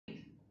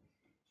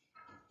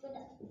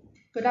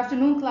Good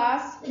afternoon,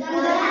 class. Good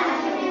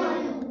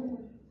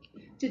afternoon.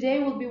 Today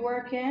we'll be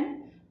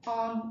working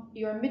on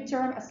your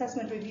midterm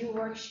assessment review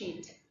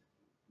worksheet.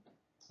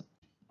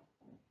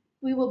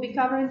 We will be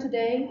covering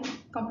today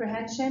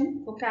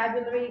comprehension,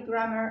 vocabulary,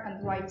 grammar,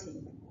 and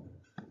writing.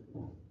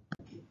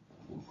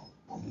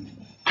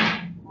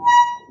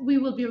 We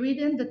will be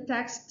reading the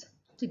text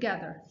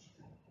together.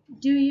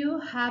 Do you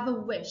have a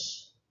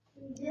wish?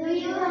 Do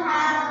you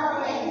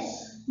have a wish?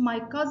 My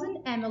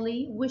cousin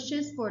Emily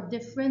wishes for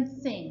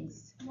different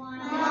things. My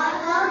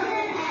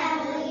cousin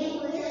Emily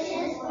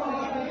wishes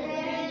for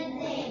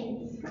different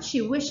things.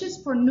 She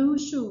wishes for new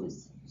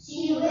shoes.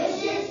 She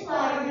wishes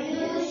for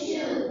new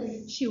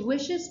shoes. She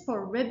wishes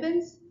for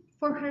ribbons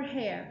for her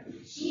hair.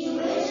 She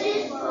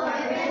wishes for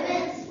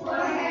ribbons for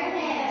her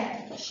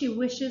hair. She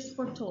wishes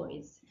for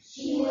toys.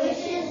 She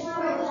wishes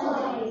for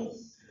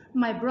toys.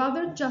 My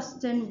brother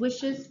Justin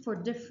wishes for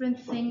different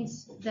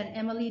things than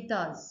Emily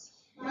does.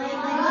 My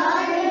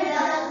brother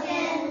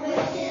Justin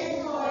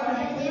wishes for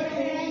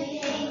different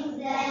things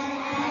than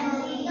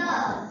Emily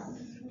does.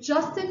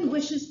 Justin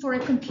wishes for a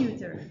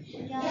computer.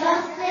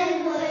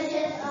 Justin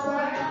wishes for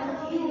a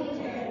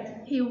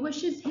computer. He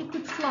wishes he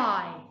could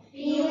fly.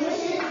 He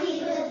wishes he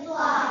could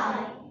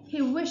fly.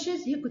 He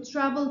wishes he could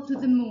travel to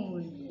the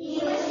moon. He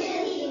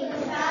wishes he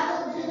could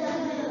travel to the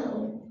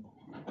moon.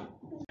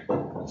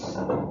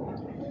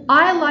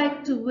 I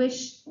like to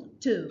wish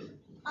too.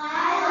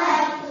 I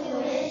like to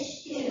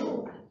wish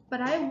too.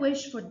 But I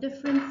wish for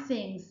different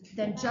things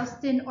than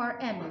Justin or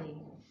Emily.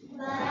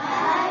 But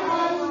I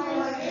wish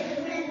for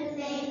different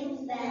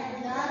things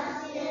than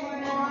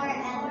Justin or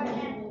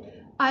Emily.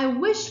 I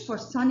wish for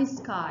sunny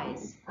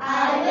skies.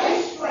 I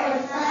wish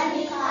for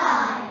sunny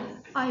skies.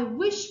 I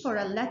wish for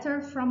a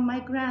letter from my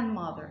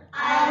grandmother.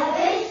 I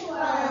wish for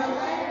a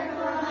letter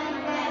from my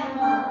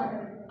grandmother.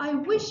 I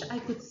wish I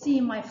could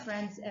see my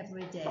friends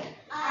every day.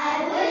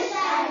 I wish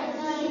I could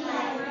see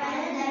my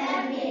friends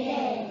every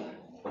day.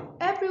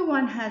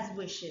 Everyone has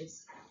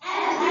wishes.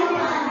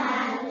 Everyone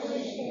has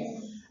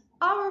wishes.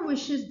 Our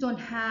wishes don't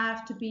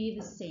have to be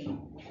the same.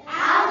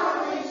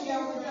 Our wishes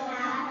don't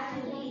have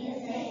to be the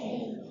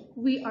same.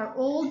 We are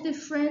all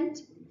different,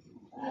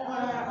 We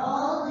are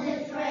all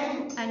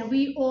different, and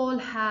we all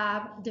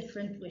have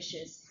different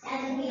wishes.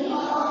 and we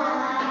all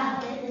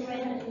have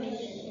different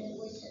wishes.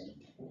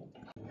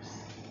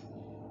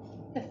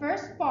 The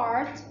first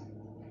part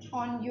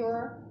on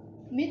your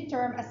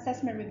midterm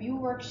assessment review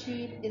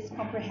worksheet is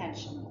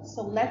comprehension.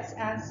 So let's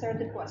answer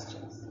the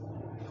questions.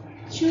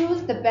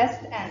 Choose the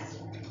best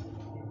answer.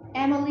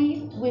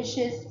 Emily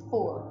wishes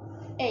for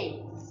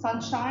A.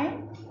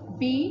 Sunshine,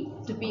 B.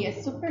 To be a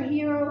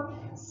superhero,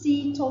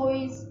 C.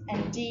 Toys,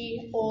 and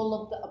D. All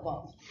of the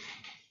above.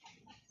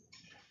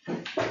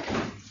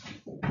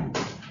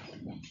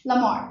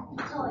 Lamar.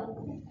 Toy.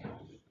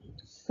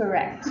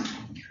 Correct.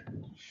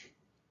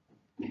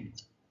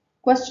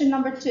 Question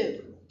number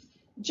 2.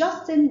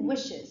 Justin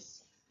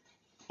wishes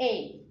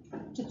A.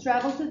 To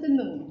travel to the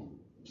moon,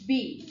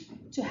 B.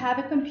 To have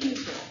a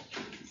computer,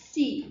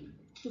 C.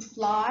 To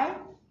fly,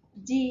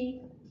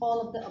 D.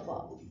 All of the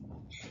above.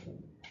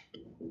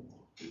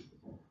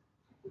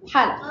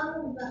 Hala.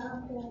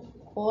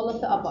 All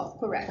of the above,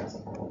 correct.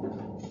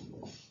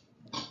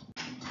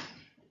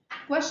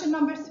 Question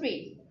number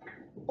 3.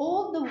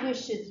 All the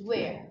wishes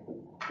were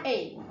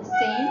A.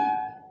 Same,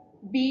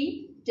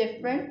 B.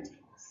 Different,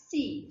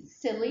 C.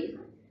 Silly,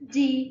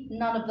 D.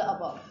 None of the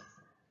above.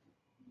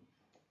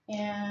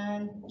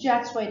 And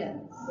Jack's right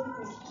in.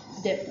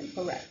 Different,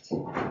 correct.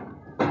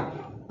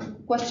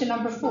 Question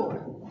number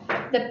 4.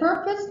 The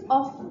purpose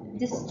of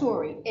this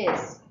story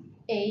is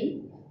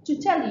A. To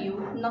tell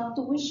you not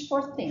to wish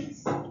for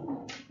things.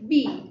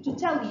 B. To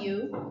tell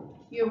you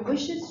your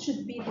wishes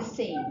should be the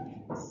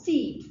same.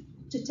 C.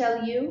 To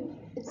tell you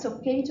it's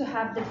okay to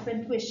have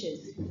different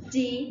wishes.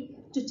 D.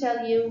 To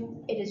tell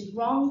you it is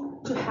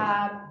wrong to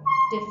have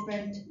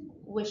different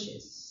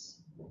wishes.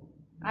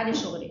 Ali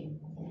Shogri.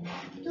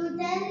 To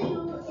tell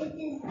you it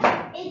is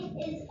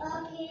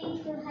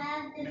okay to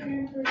have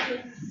different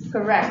wishes.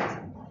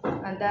 Correct.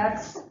 And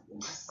that's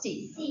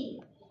C.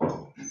 C.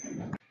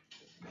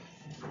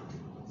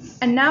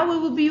 And now we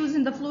will be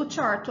using the flow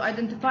chart to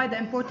identify the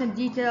important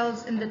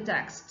details in the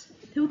text.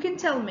 Who can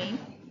tell me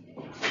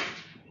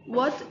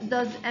what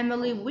does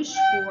Emily wish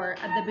for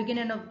at the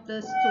beginning of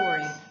the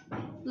story?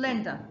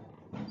 Linda.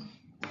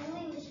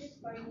 Emily wishes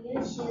for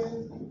new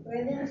shoes,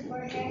 ribbons for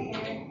her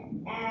hair,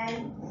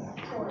 and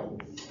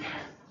toys.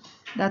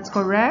 That's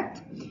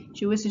correct.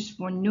 She wishes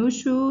for new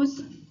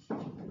shoes,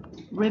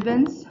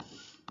 ribbons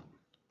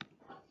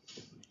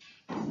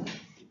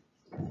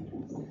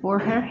for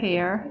her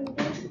hair,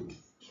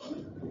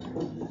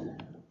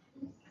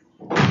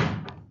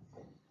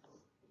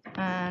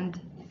 and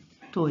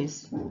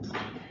toys.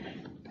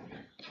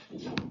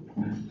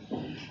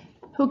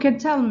 Who can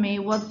tell me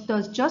what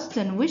does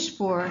Justin wish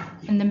for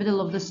in the middle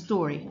of the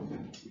story?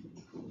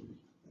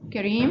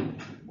 Kareem?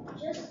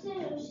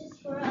 Justin wishes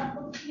for a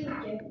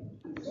computer.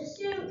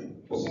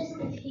 Justin wishes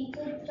if he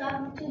could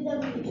travel to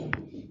the moon.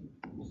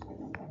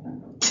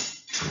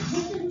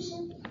 Justin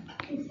wishes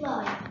if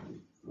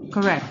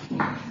Correct.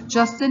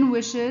 Justin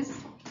wishes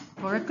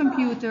for a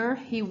computer.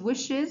 He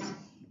wishes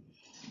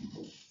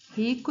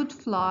he could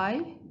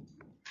fly.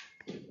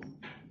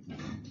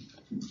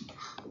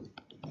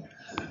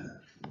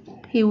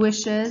 He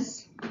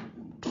wishes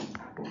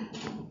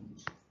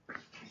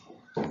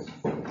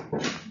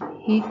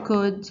he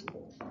could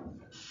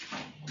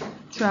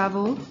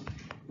travel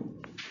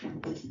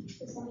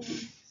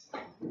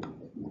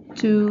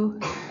to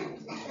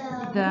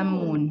the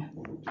moon.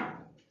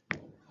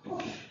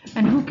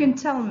 And who can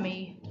tell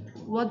me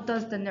what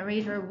does the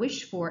narrator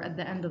wish for at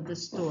the end of the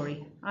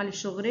story? Ali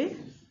Shogri?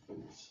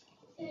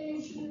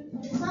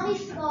 Sunny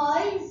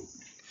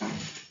skies.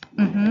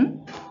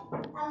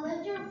 A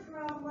letter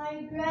from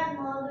my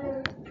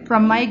grandmother.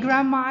 From my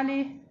grandma,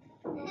 Ali?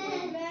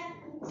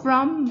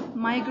 From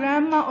my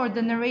grandma or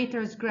the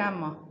narrator's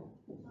grandma?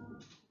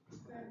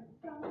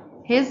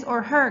 His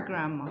or her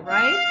grandma,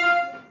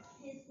 right?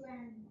 His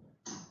grandma.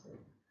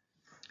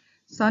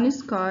 Sunny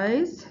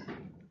skies.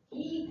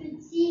 He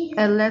could see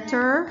A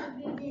letter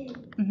every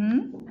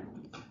day.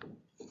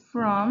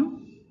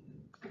 from,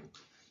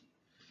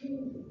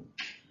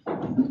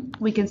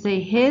 we can say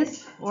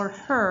his or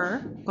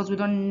her, because we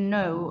don't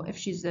know if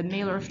she's a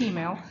male or a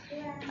female,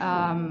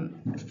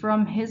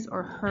 from his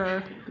or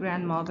her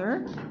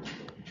grandmother.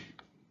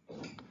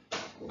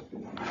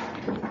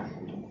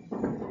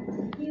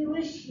 He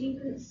wished he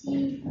could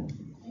see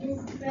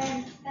his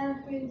friends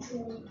every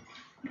day.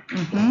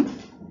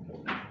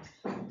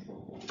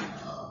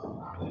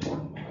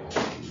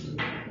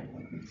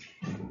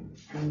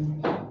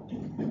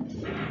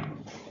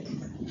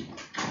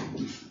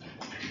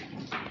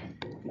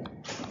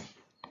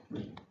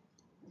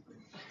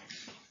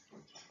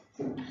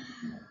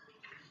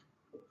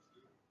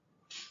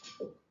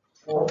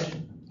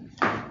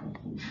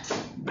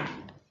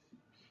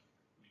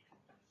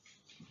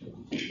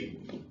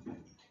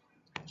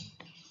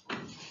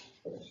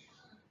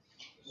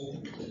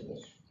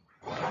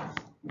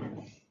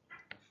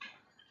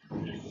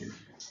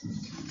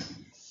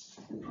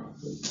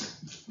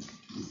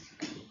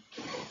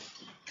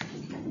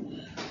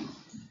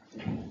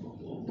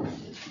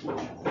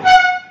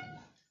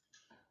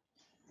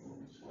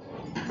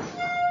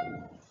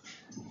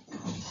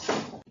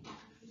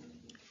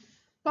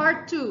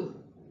 Part 2.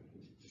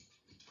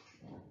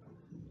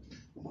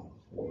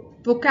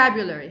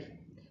 Vocabulary.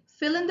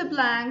 Fill in the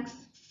blanks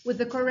with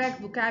the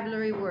correct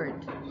vocabulary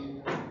word.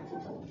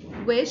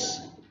 Wish,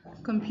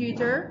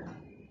 computer,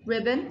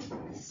 ribbon,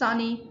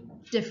 sunny,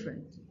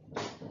 different.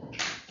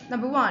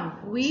 Number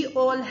 1. We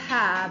all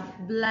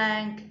have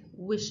blank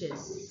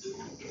wishes.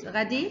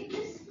 Ghadi?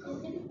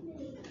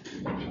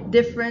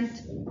 Different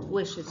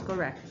wishes,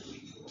 correct.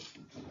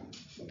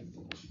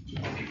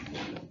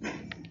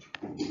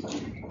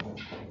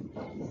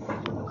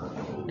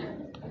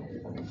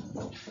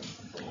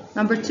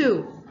 Number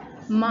 2.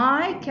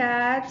 My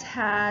cat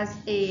has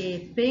a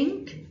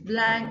pink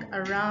blank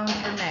around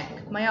her neck.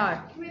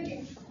 Mayar?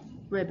 Ribbon.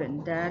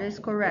 Ribbon, that is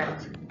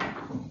correct.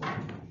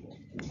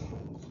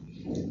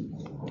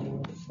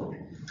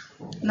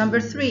 Number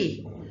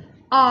 3.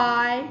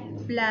 I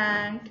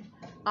blank,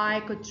 I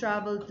could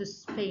travel to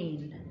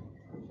Spain.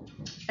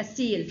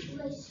 Asil?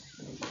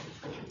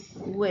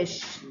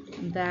 Wish,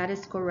 that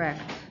is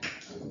correct.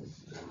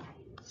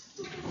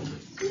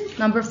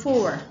 Number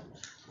 4.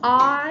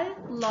 I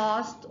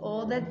lost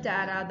all the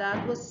data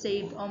that was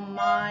saved on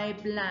my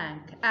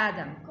blank.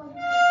 Adam?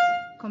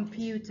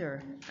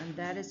 Computer, and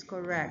that is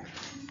correct.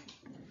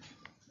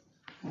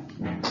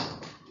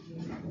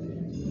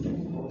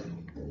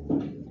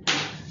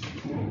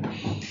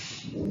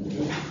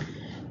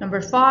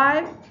 Number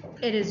 5.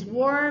 It is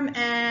warm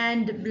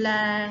and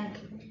blank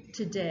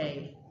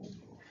today.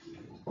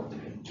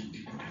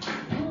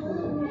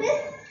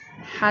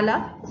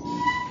 Hala?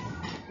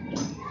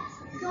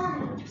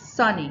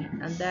 Sunny,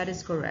 and that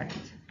is correct.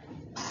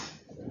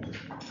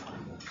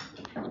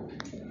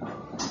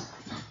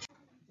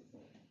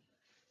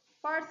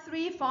 Part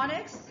 3,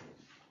 phonics.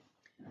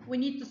 We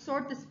need to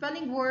sort the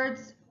spelling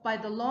words by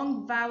the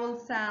long vowel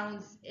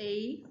sounds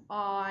A,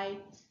 I,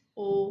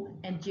 O,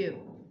 and U.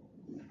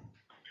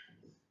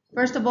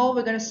 First of all,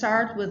 we're going to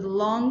start with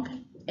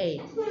long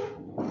A.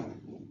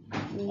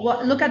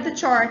 Look at the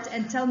chart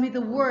and tell me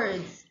the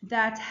words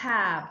that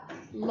have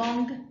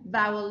long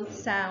vowel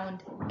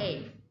sound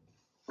A.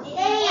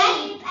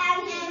 Ape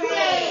and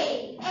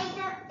scrape.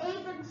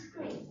 Ape and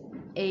scrape.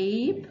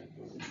 Ape,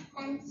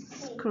 And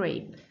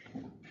scrape.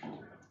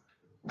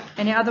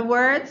 Any other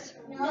words?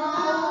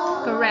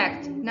 No.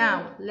 Correct.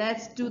 Now,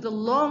 let's do the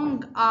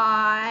long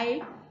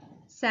I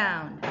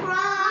sound.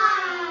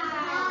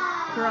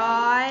 Cry.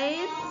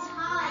 Cries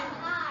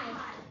Hike.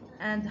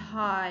 and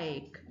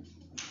hike.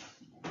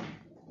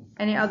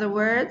 Any other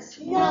words?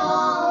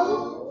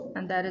 No.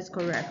 And that is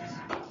correct.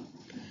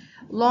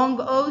 Long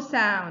O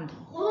sound.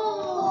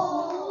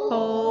 Hole.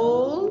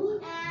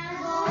 Pole,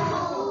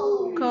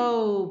 And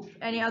cove.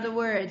 Any other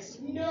words?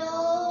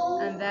 no.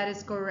 And that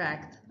is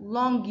correct.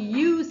 Long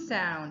U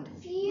sound.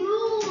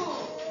 Fuse.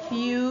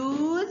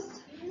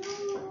 Fuse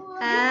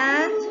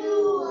and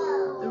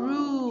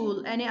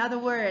rule. Any any other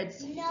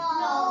words?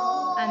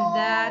 No. And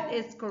that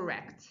is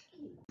correct.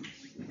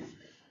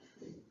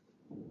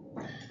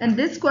 In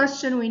this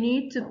question, we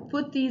need to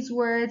put these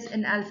words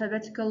in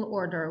alphabetical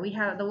order. We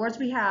have the words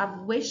we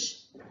have: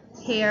 wish,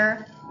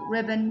 hair,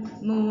 ribbon,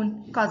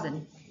 moon,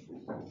 cousin.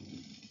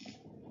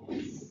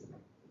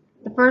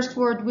 The first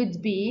word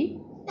would be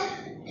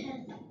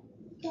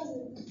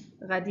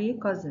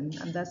Ghadi, cousin,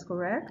 and that's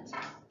correct.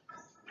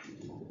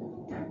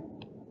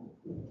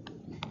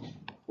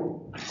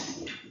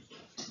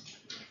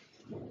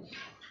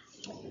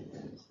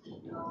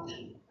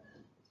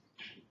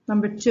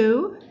 Number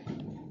 2,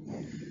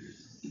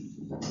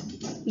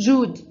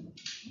 Jude,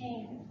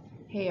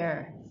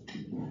 hair,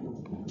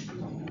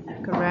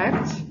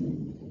 correct.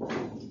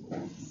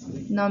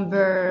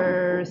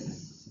 Number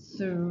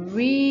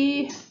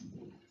 3,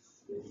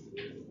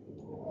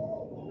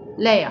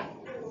 Leia,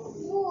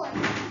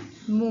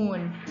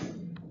 moon,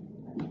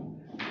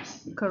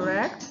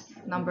 correct.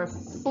 Number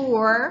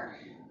 4,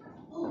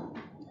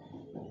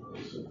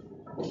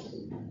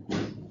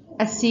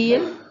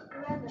 Asil,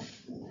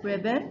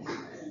 ribbon,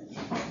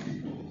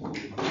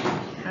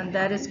 and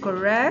that is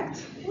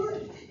correct.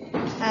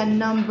 And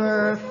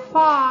number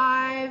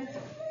 5,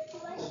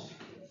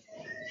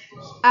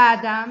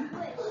 Adam,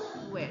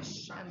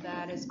 wish, and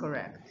that is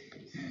correct.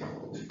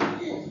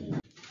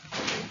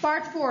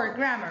 Part 4,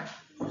 grammar.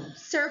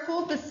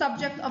 Circle the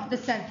subject of the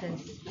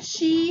sentence.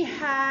 She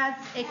has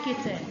a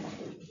kitten.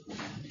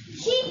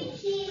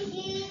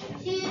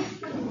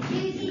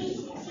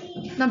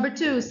 Number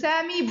 2,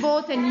 Sammy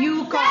bought a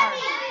new car.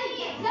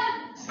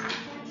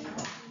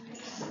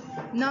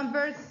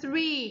 Number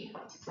 3,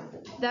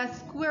 the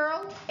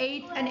squirrel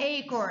ate an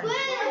acorn.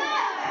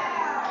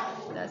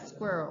 The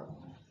squirrel.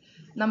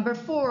 Number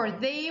 4,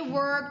 they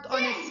worked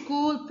on a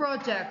school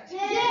project.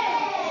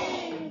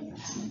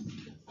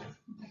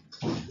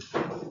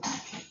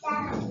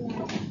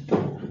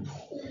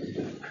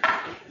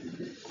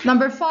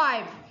 Number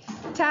 5,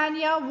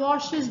 Tanya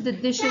washes the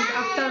dishes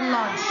after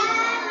lunch.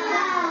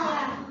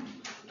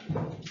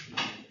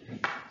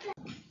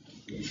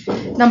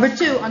 Number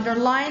 2,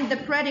 underline the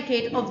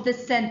predicate of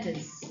this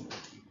sentence.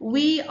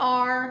 We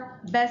are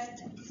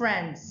best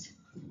friends.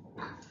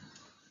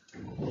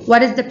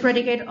 What is the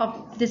predicate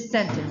of this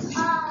sentence?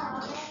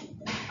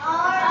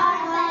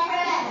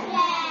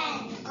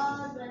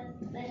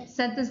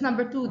 Sentence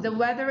number 2, the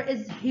weather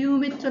is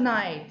humid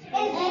tonight.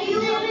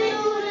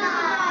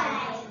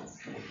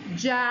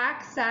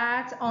 Jack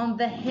sat on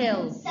the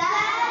hill.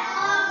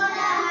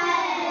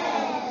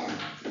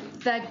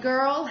 The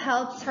girl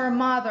helps her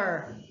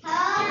mother.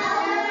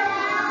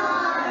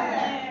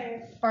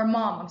 Or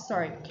mom, I'm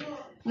sorry.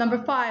 Number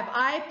 5,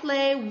 I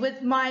play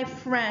with my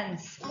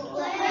friends.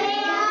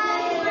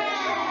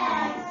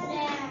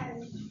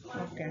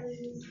 Okay.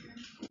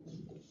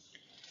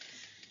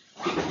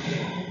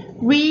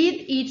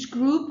 Read each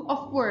group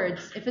of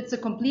words. If it's a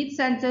complete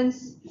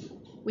sentence,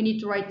 we need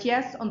to write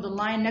yes on the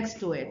line next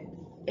to it.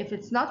 If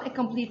it's not a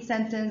complete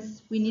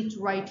sentence, we need to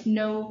write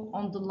no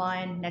on the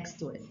line next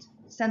to it.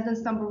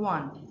 Sentence number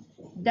 1.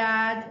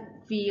 Dad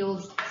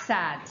feels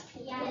sad.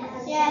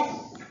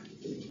 Yes.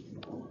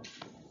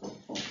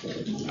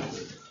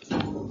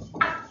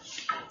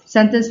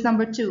 Sentence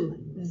number 2.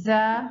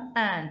 The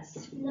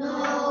ants.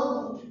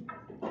 No.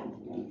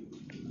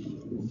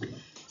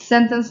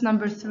 Sentence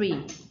number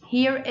 3.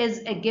 Here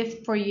is a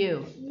gift for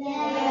you.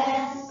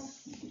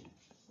 Yes.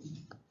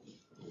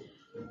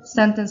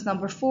 Sentence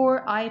number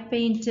 4. I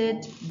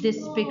painted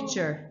this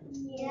picture.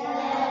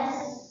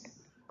 Yes.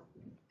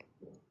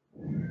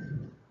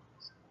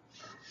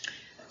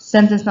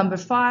 Sentence number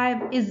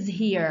 5 is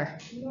here.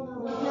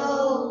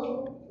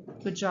 No.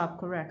 Good job,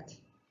 correct.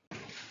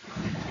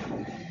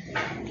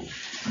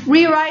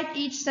 Rewrite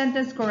each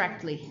sentence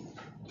correctly.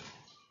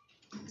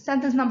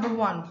 Sentence number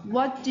 1.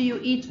 What do you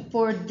eat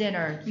for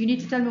dinner? You need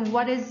to tell me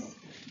what is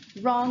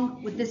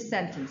wrong with this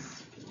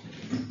sentence.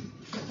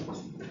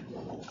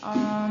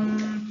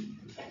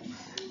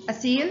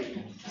 Asil?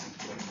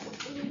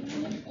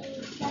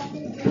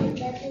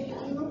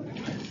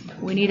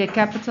 We need a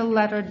capital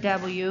letter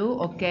W,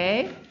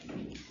 okay.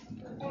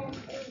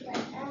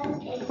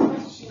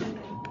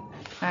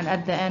 And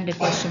at the end a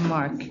question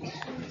mark.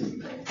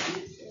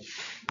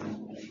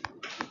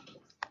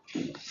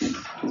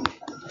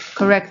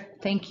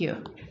 Correct, thank you.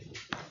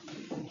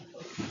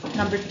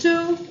 Number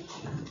 2,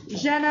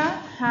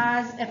 Jenna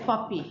has a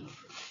puppy.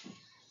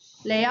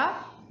 Leia?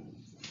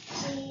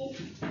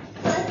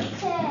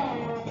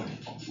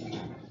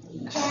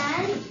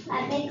 Jan,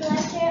 a big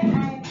letter,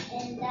 and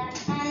in the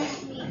hand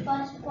we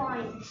got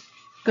points.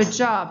 Good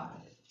job.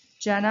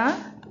 Jenna?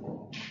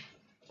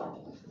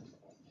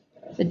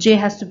 The J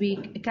has to be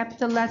a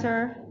capital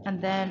letter,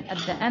 and then at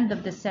the end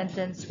of the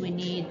sentence we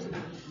need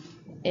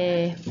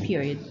a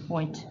period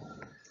point.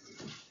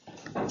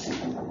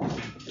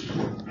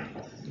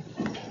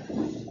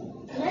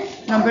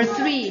 Number 3. If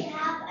we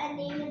have a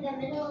name in the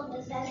middle of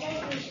the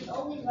sentence, we should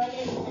always write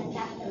it with a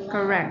capital letter.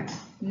 Correct.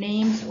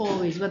 Names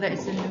always, whether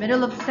it's in the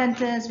middle of the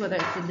sentence, whether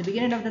it's in the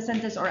beginning of the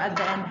sentence, or at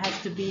the end,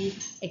 has to be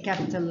a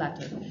capital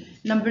letter.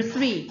 Number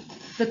 3.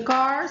 The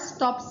car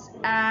stops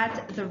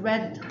at the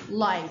red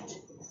light.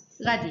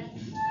 غادي.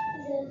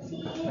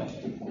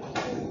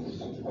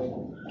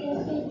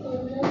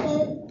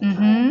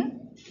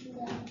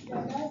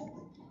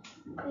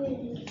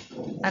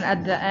 And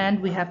at the end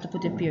we have to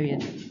put a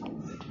period.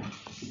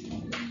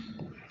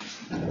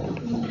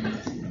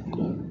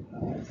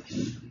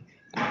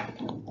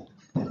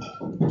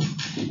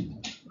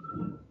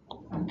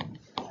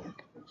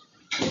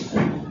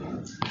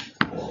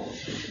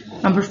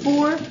 Number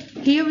 4,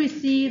 he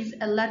receives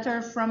a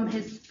letter from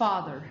his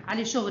father.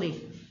 علي شغري.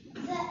 The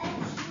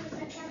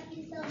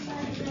exercise of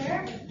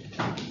verb,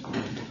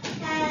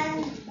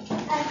 and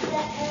at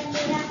the end we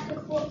have to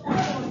put a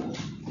point.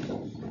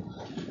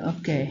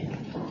 Okay.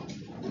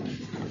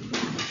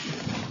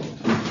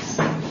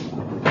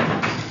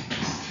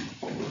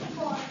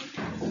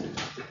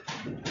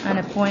 And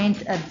a point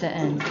at the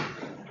end.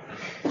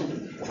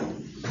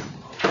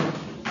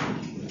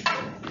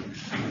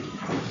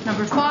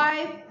 Number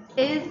 5,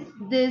 is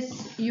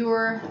this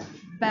your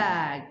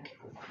bag?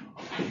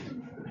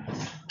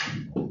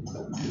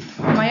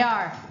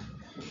 Mayar.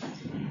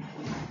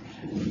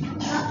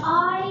 The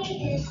I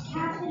is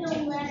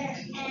capital letter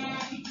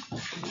and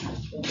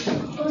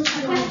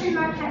question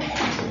mark at the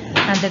end.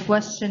 And the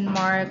question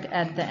mark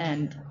at the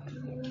end.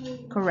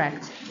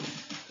 Correct.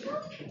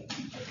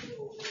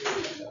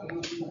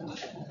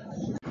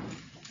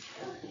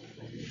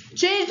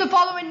 Change the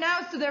following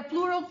nouns to their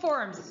plural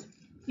forms.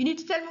 You need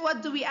to tell me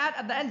what do we add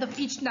at the end of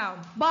each noun.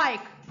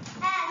 Bike.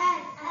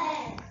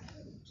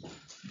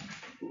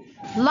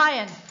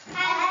 Lion.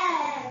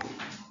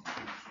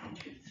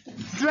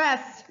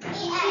 Dress.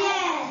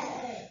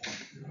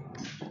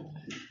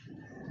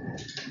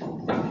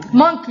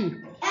 Monkey.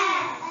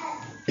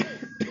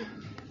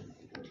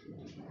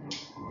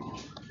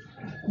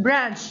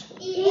 Branch.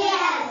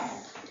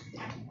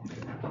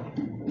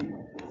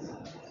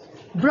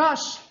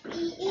 Brush.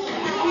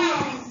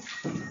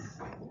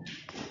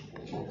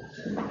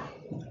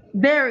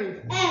 Berry.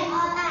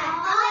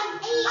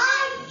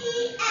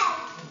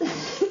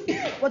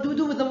 What do we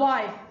do with the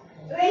Y?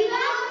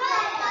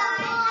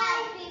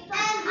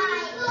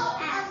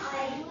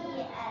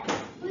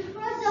 We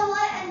press the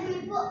Y and we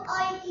put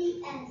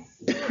I-E-S.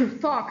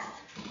 Fox.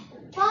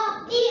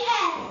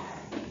 E-S.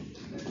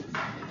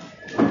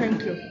 Thank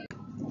you.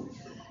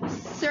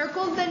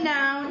 Circle the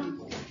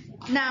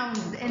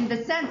nouns in the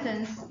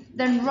sentence,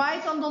 then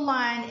write on the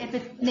line if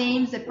it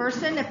names a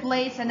person, a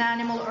place, an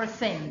animal, or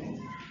thing.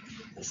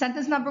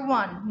 Sentence number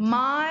 1.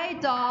 My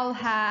doll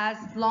has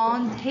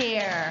blonde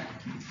hair.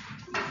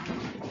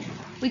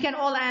 We can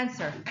all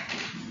answer.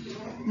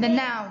 The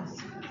nouns.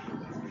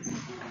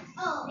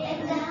 Oh,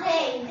 it's a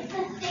thing. It's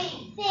a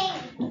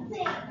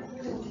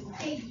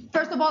thing.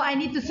 First of all, I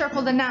need to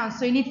circle the nouns.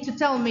 So you need to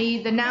tell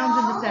me the nouns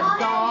in the sentence.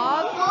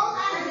 Dog.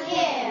 and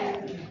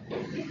hair.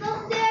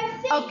 Because they're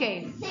things.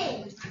 Okay.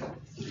 Things.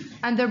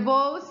 And they're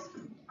both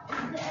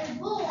They're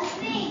both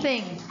things.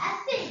 things. A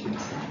thing.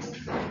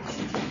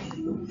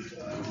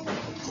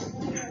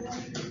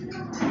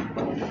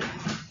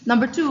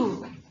 Number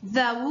 2.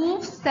 The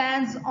wolf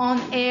stands on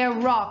a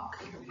rock.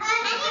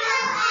 Animal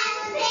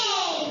and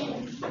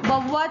thing.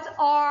 But what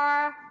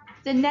are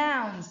the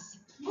nouns?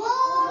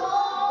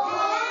 Wolf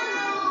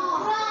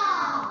and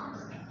rock.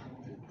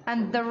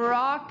 And the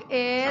rock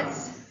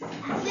is? A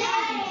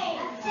thing.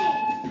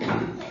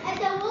 And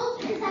the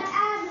wolf is an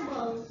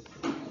animal.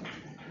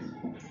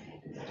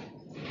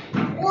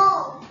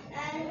 Wolf.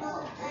 Animal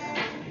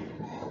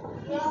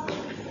and rock is a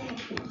thing.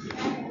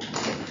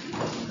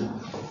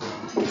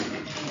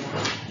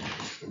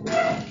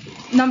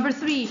 Number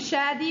 3.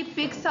 Shadi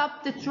picks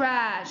up the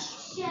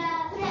trash.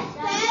 Shadi.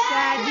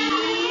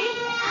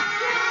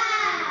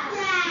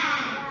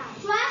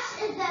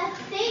 Trash is a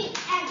thing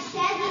and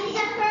Shadi is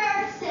a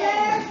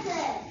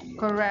person.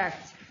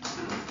 Correct.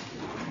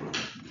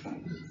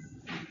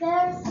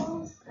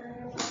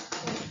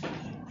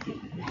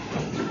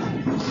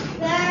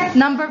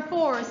 Number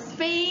 4.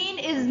 Spain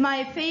is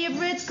my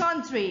favorite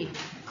country.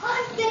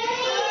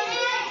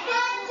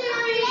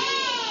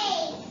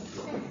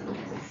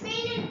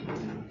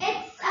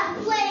 It's a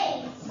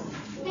place.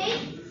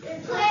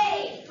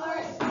 Place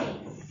or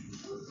space.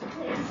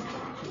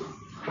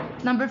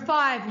 Number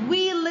 5.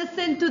 We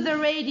listen to the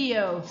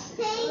radio.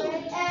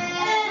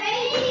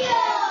 Radio.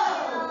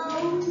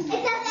 It's a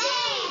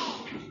thing.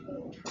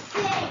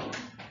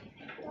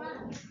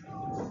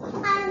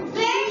 And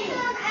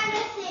person and a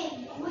thing.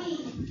 We.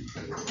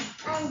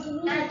 And we.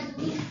 Not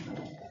we.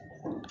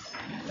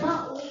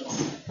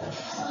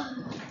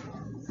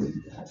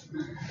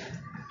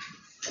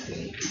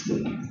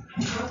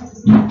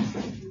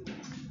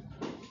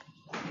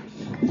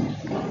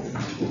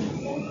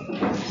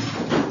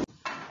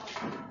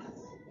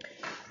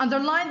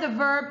 Underline the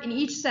verb in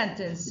each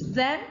sentence.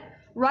 Then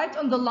write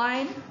on the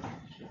line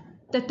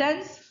the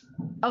tense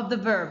of the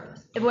verb,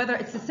 whether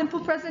it's a simple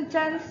present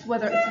tense,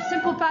 whether it's a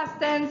simple past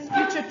tense,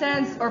 future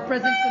tense, or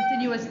present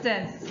continuous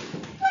tense.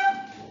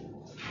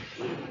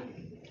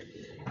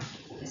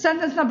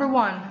 Sentence number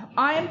 1.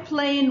 I am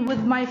playing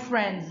with my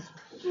friends.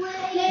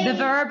 The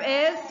verb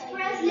is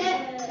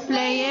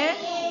play.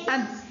 saying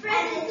and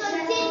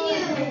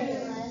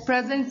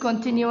present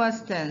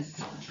continuous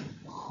tense.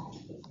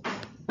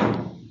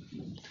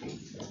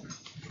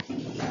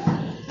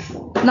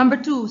 Number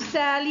 2,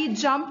 Sally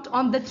jumped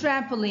on the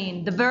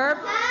trampoline. The verb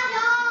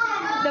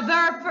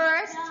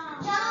first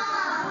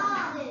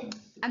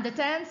and the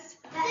tense.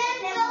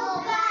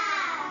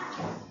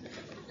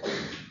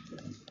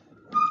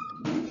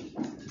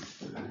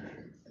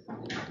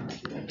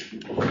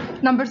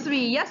 Number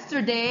 3,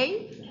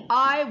 yesterday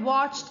I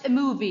watched a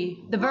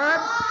movie. The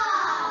verb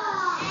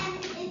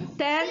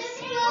tense.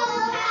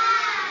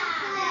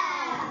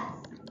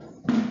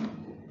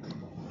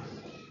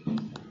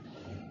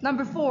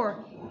 Number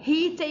 4,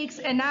 he takes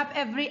a nap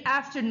every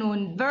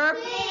afternoon. Verb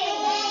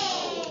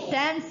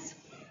tense.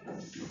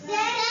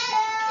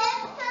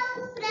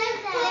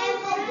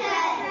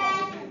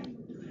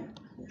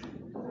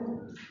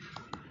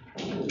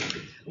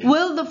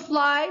 Will the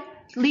flight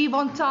leave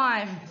on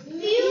time?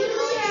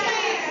 Future.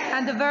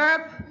 And the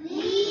verb?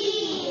 Leave.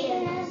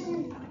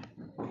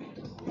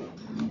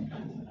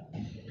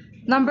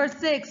 Number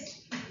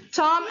 6,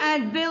 Tom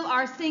and Bill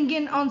are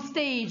singing on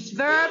stage.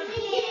 Verb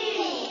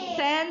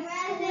tense.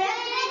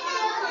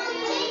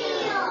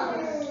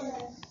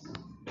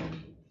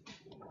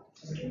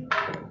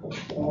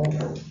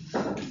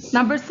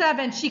 Number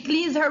 7, she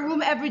cleans her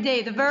room every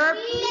day. The verb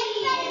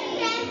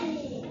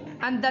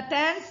and the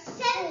tense.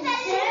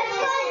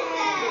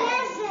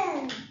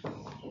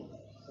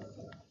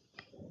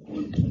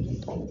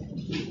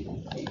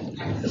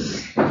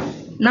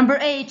 Number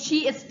 8,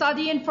 she is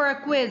studying for a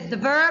quiz. The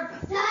verb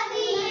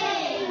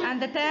studying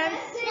and the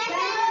tense.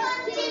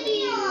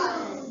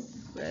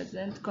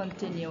 Present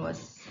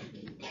continuous.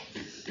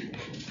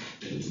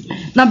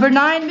 Number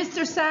 9,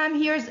 Mr. Sam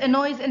hears a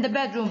noise in the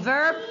bedroom.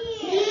 Verb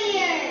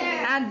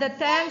hear and the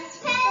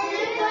tense.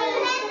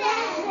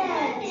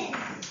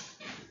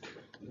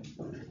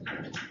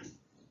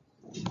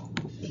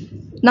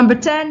 Number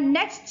 10,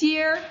 next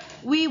year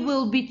we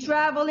will be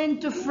traveling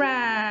to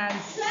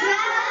France.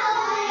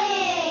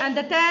 Traveling. And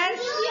the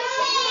tense?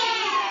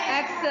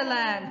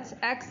 Excellent,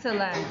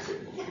 excellent.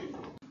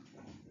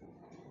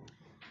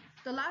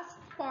 The last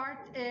part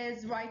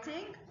is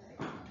writing.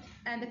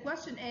 And the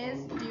question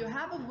is, do you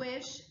have a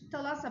wish?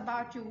 Tell us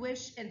about your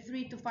wish in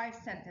 3 to 5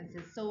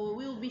 sentences. So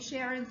we will be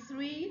sharing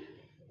 3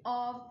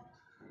 of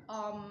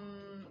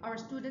our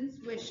students'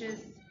 wishes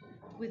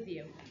with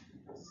you.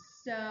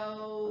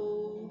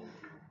 So,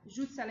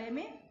 Jude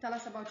Salemi, tell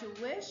us about your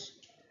wish.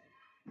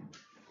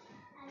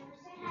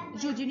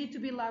 Jude, you need to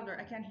be louder.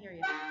 I can't hear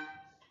you.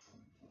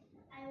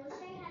 I wish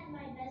I had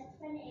my best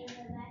friend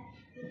Ava back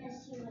because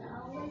she would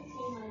always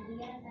say my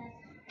BFF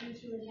and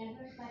she would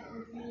never fight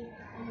with me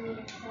and we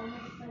had so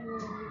much fun when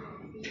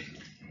we would see.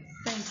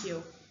 Thank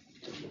you.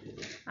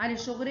 علي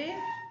شغري.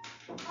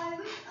 I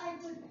wish I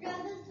could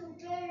travel to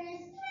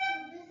Paris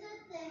to visit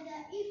the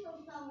Eiffel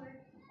Tower.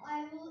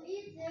 I will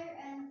eat there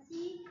and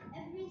see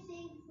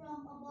everything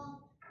from above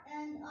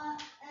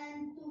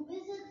and to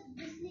visit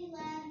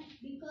Disneyland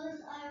because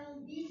I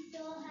will be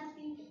so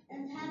happy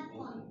and have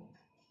fun.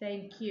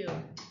 Thank you.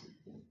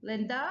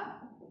 Linda?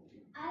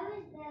 I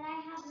wish that I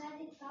have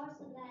magic powers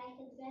so that I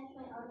can grant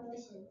my own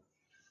wishes.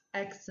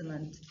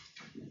 Excellent.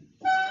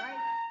 All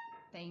right.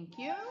 Thank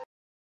you.